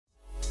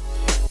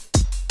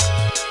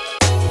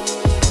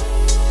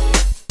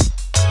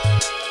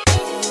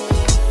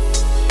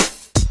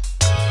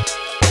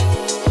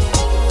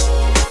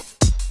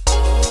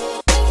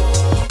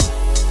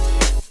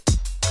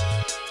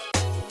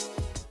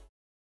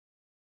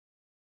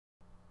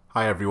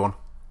Hi everyone.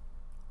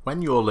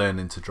 When you're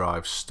learning to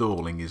drive,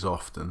 stalling is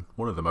often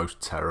one of the most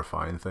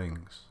terrifying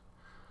things.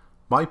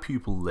 My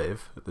pupil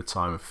Liv, at the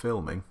time of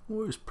filming,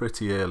 was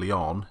pretty early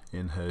on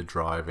in her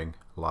driving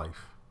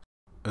life.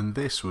 And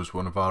this was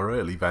one of our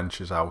early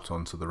ventures out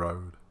onto the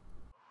road.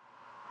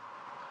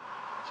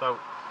 So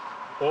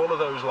all of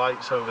those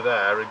lights over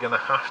there are going to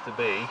have to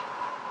be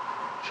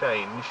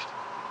changed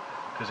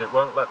because it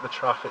won't let the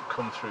traffic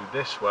come through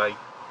this way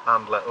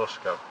and let us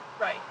go.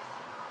 Right.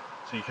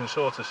 So you can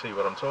sort of see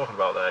what I'm talking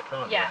about there,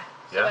 can't you?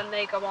 So when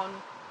they go on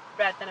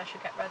red, then I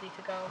should get ready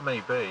to go.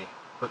 Maybe,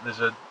 but there's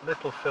a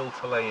little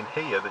filter lane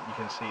here that you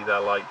can see their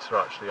lights are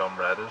actually on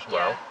red as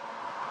well.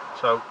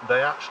 So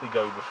they actually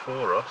go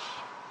before us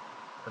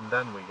and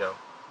then we go.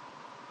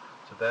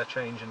 So they're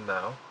changing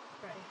now.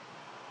 Right.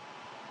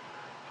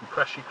 If you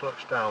press your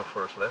clutch down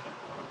for us, Liv,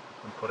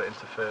 and put it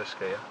into first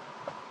gear,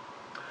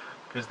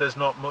 because there's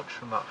not much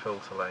from that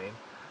filter lane,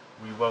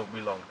 we won't be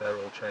long, they're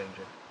all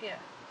changing. Yeah.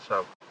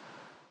 So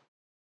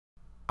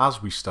as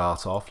we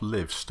start off,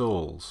 Liv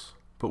stalls,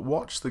 but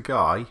watch the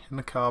guy in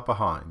the car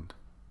behind.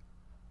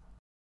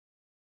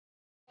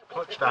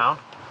 Clutch down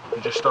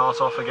and just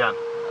start off again.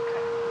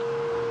 Okay.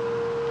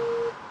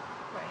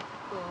 Right,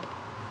 cool.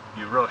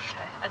 You rushed.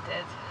 Okay, I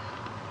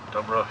did.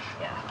 Don't rush.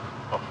 Yeah.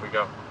 Off we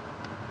go.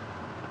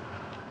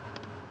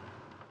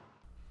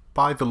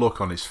 By the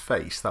look on his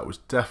face, that was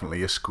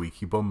definitely a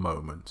squeaky bum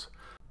moment.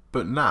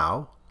 But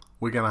now,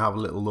 we're going to have a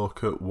little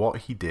look at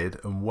what he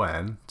did and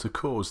when to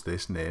cause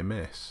this near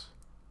miss.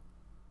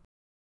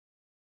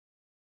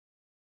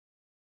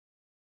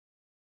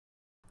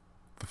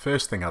 The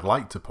first thing I'd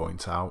like to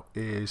point out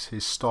is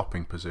his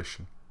stopping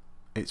position.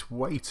 It's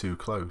way too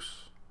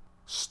close.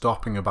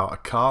 Stopping about a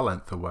car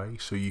length away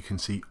so you can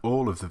see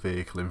all of the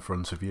vehicle in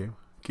front of you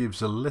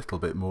gives a little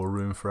bit more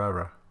room for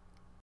error.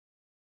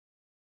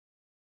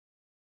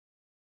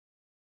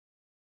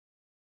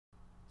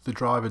 The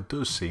driver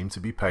does seem to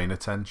be paying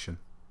attention.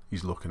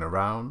 He's looking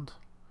around,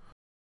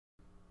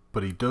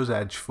 but he does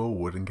edge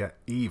forward and get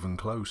even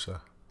closer.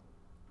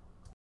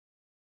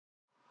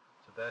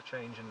 So they're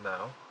changing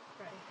now.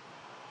 Right.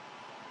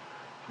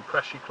 If you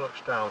press your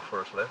clutch down for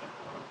us, Liv,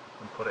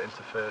 and put it into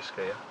first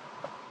gear,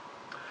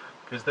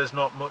 because there's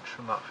not much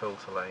from that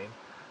filter lane,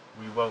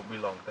 we won't be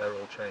long, they're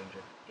all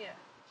changing. Yeah.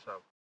 So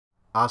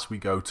as we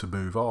go to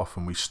move off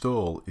and we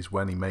stall is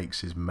when he makes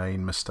his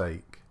main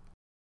mistake.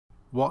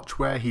 Watch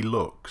where he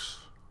looks.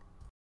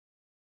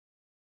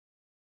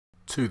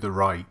 To the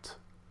right.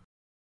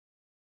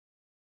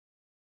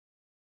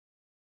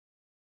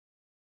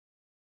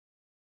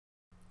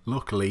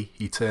 Luckily,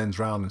 he turns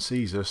round and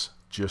sees us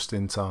just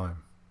in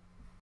time.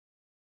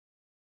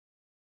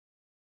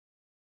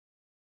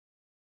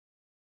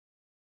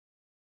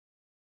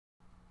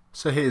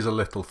 So here's a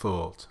little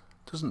thought.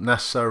 Doesn't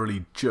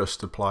necessarily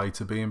just apply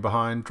to being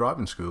behind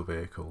driving school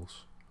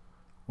vehicles.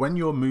 When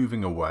you're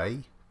moving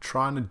away,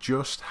 try and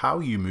adjust how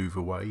you move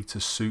away to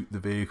suit the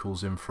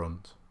vehicles in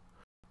front.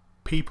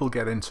 People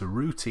get into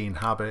routine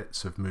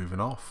habits of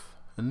moving off,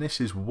 and this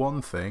is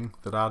one thing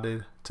that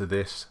added to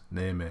this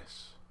near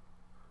miss.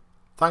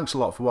 Thanks a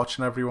lot for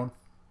watching everyone.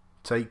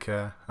 Take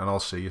care, and I'll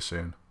see you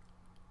soon.